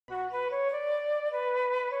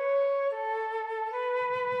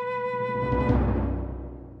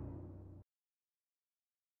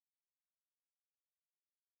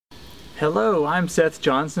Hello, I'm Seth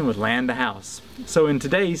Johnson with Land to House. So in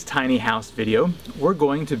today's tiny house video, we're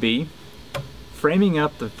going to be framing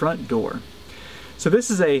up the front door. So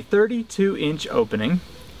this is a 32-inch opening,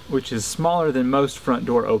 which is smaller than most front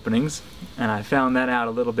door openings, and I found that out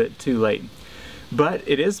a little bit too late. But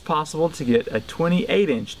it is possible to get a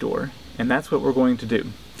 28-inch door, and that's what we're going to do.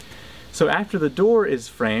 So after the door is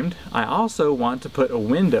framed, I also want to put a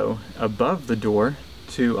window above the door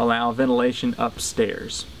to allow ventilation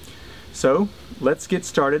upstairs. So let's get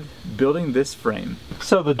started building this frame.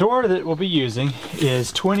 So the door that we'll be using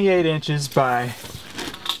is 28 inches by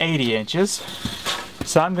 80 inches.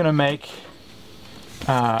 So I'm going to make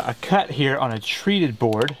a cut here on a treated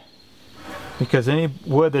board because any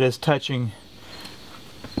wood that is touching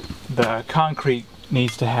the concrete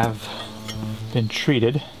needs to have been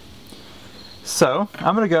treated. So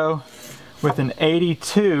I'm going to go with an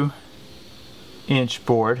 82-inch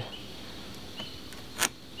board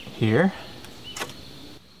here.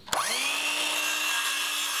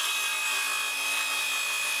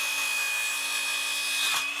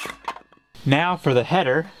 Now for the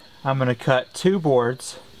header, I'm going to cut two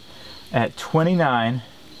boards at 29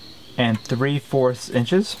 3/4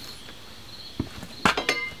 inches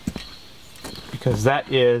because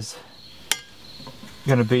that is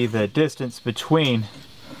going to be the distance between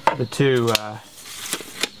the two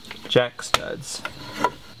jack studs.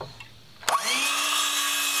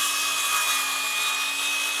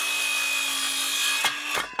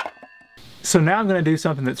 So now I'm going to do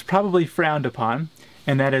something that's probably frowned upon,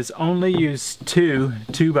 and that is only use two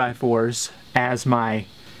 2x4s as my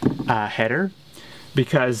header,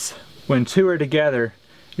 because when two are together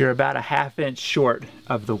you're about a ½ inch short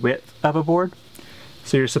of the width of a board.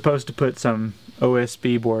 So you're supposed to put some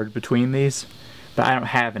OSB board between these, but I don't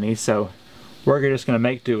have any, so we're just going to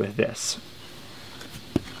make do with this.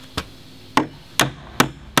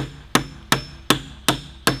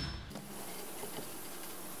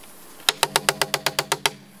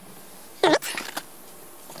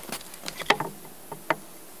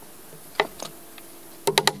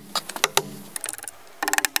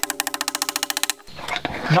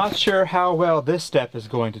 Not sure how well this step is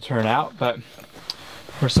going to turn out, but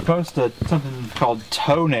we're supposed to something called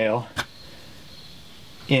toenail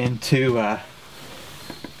into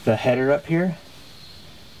the header up here,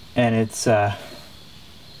 and it's kind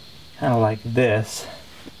of like this.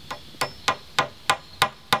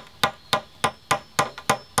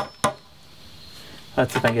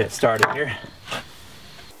 Let's see if I can get it started here.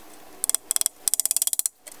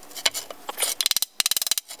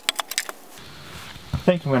 I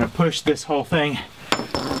think I'm going to push this whole thing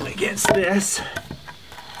against this.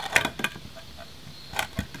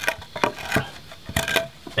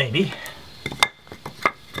 Maybe.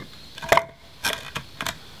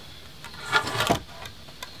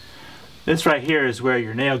 This right here is where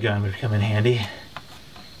your nail gun would come in handy,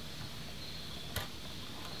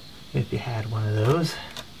 if you had one of those.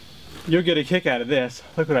 You'll get a kick out of this.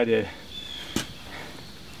 Look what I did.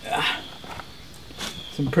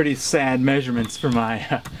 Some pretty sad measurements for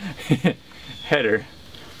my header.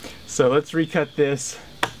 So let's recut this,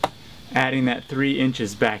 adding that 3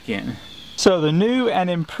 inches back in. So the new and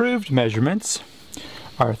improved measurements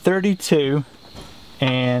are 32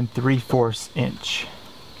 3/4 inch.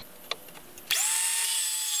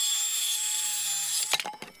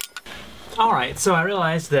 Alright, so I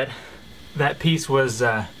realized that that piece was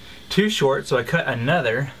too short, so I cut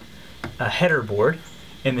another header board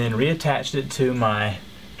and then reattached it to my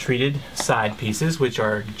treated side pieces, which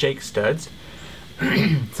are Jake studs.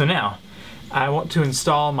 So now I want to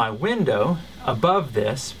install my window above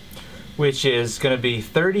this, which is going to be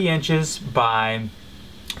 30 inches by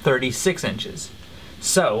 36 inches.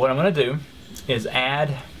 So what I'm going to do is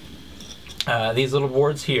add these little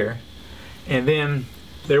boards here, and then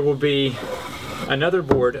there will be another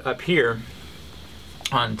board up here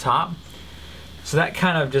on top. So that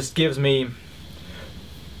kind of just gives me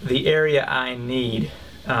the area I need,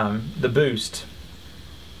 the boost,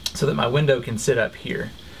 so that my window can sit up here.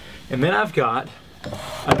 And then I've got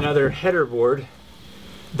another header board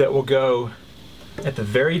that will go at the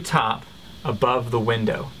very top above the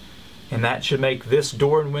window, and that should make this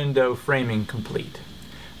door and window framing complete.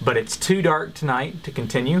 But it's too dark tonight to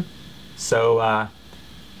continue, so I'll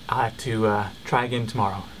have to try again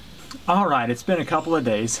tomorrow. Alright, it's been a couple of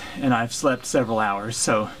days and I've slept several hours,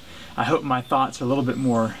 so I hope my thoughts are a little bit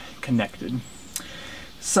more connected.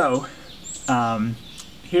 So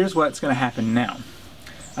here's what's going to happen now.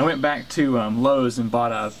 I went back to Lowe's and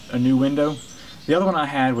bought a new window. The other one I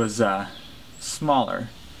had was smaller,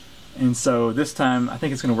 and so this time I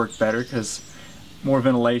think it's going to work better because more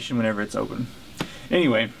ventilation whenever it's open.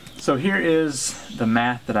 Anyway, So here is the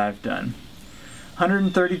math that I've done.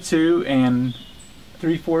 132 and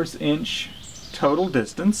 3/4 inch total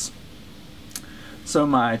distance. So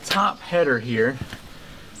my top header here,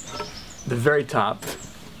 the very top,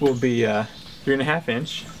 will be 3.5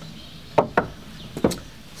 inch.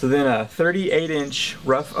 So then a 38 inch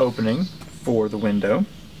rough opening for the window.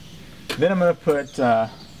 Then I'm going to put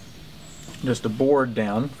just a board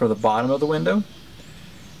down for the bottom of the window.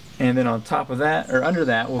 And then on top of that, or under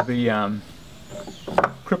that, will be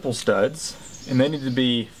cripple studs, and they need to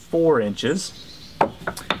be 4 inches.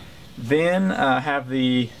 Then have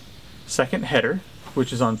the second header,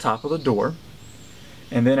 which is on top of the door,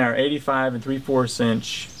 and then our 85 and 3/4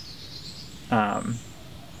 inch,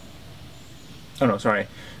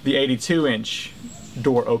 the 82 inch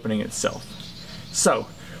door opening itself. So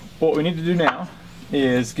what we need to do now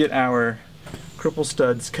is get our cripple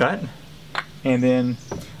studs cut, and then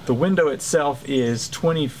the window itself is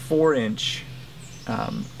 24 inch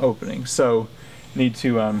opening, so need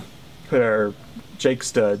to put our Jake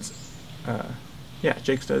studs,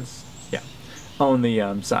 on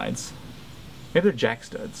the sides. Maybe they're jack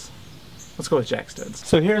studs. Let's go with jack studs.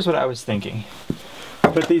 So here's what I was thinking.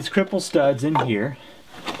 Put these cripple studs in here,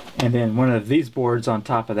 and then one of these boards on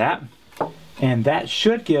top of that, and that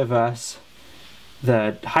should give us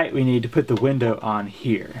the height we need to put the window on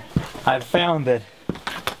here. I've found that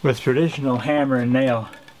with traditional hammer and nail,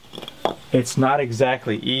 it's not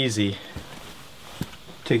exactly easy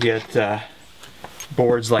to get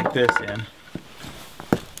boards like this in.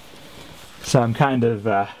 So I'm kind of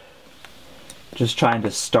just trying to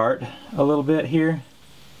start a little bit here.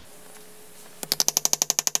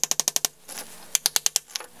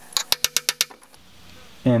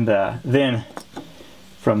 And then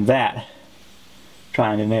from that,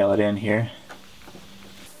 trying to nail it in here.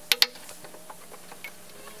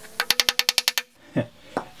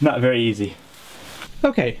 Not very easy.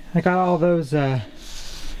 Okay, I got all those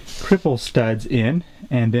cripple studs in,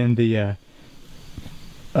 and then the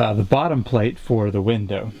bottom plate for the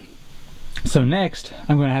window. So next,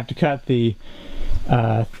 I'm going to have to cut the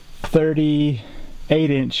 38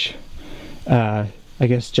 inch, I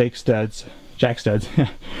guess jack studs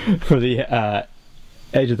for the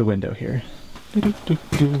edge of the window here.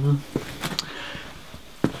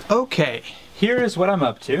 Okay, here is what I'm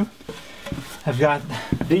up to. I've got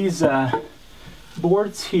these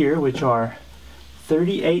boards here, which are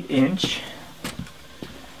 38 inch,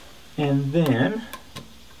 and then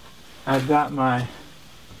I've got my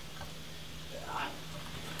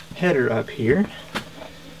header up here.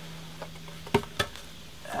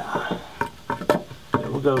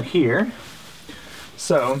 It will go here.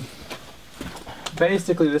 So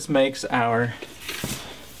basically this makes our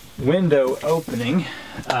window opening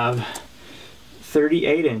of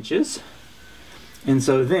 38 inches. And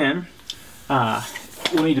so then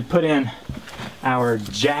we'll need to put in our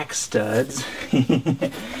jack studs.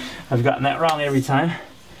 I've gotten that wrong every time.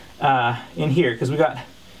 In here, because we got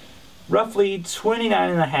roughly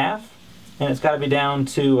 29.5, and it's got to be down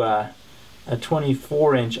to a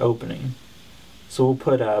 24 inch opening. So we'll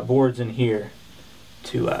put boards in here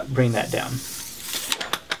to bring that down.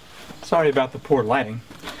 Sorry about the poor lighting.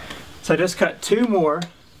 So I just cut 2 more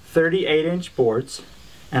 38 inch boards,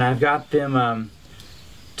 and I've got them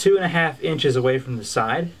 2.5 inches away from the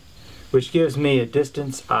side, which gives me a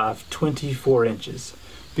distance of 24 inches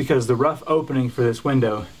because the rough opening for this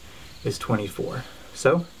window is 24.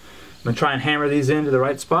 So I'm going to try and hammer these into the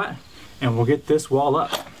right spot, and we'll get this wall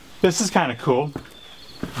up. This is kind of cool.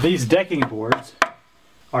 These decking boards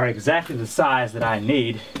are exactly the size that I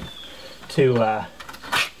need to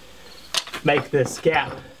make this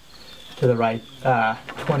gap to the right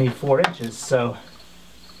 24 inches. So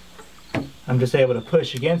I'm just able to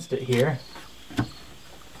push against it here,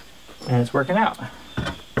 and it's working out.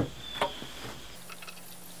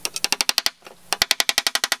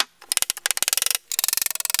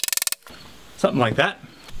 Something like that.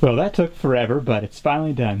 Well, that took forever, but it's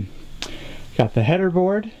finally done. Got the header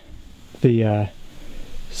board, the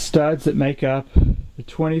studs that make up the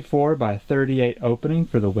 24 by 38 opening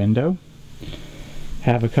for the window.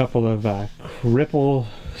 Have a couple of cripple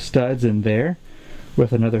studs in there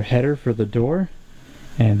with another header for the door,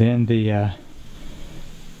 and then the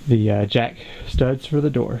jack studs for the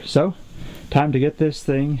door. So, time to get this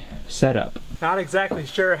thing set up. Not exactly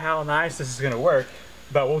sure how nice this is going to work,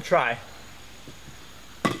 but we'll try.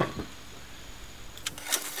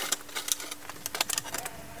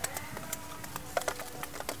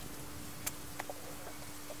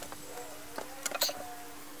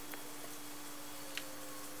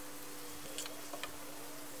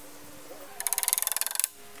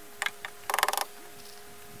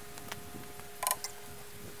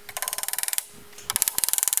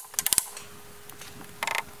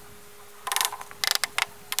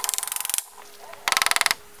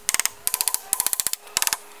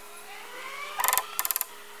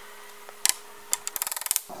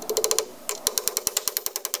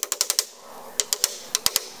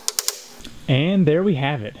 And there we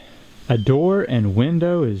have it. A door and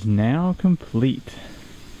window is now complete.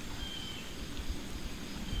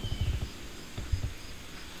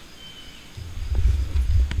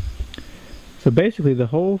 So basically the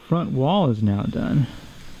whole front wall is now done.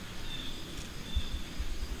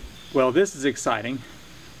 Well, this is exciting.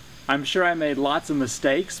 I'm sure I made lots of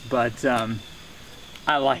mistakes, but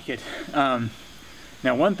I like it. Now,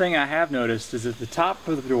 one thing I have noticed is that the top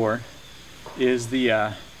of the door is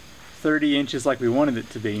the 30 inches like we wanted it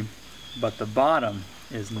to be, but the bottom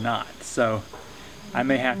is not. So I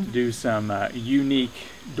may have to do some unique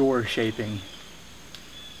door shaping.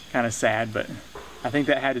 Kind of sad, but I think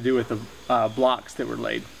that had to do with the blocks that were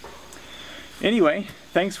laid. Anyway,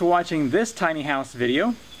 thanks for watching this tiny house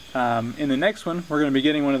video. In the next one, we're going to be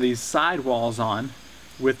getting one of these side walls on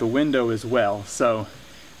with the window as well, so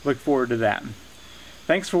look forward to that.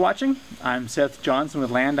 Thanks for watching. I'm Seth Johnson with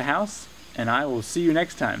Land 2 House, and I will see you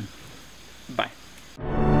next time. Bye.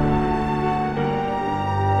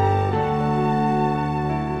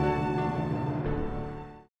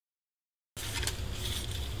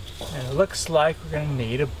 And it looks like we're going to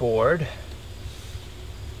need a board.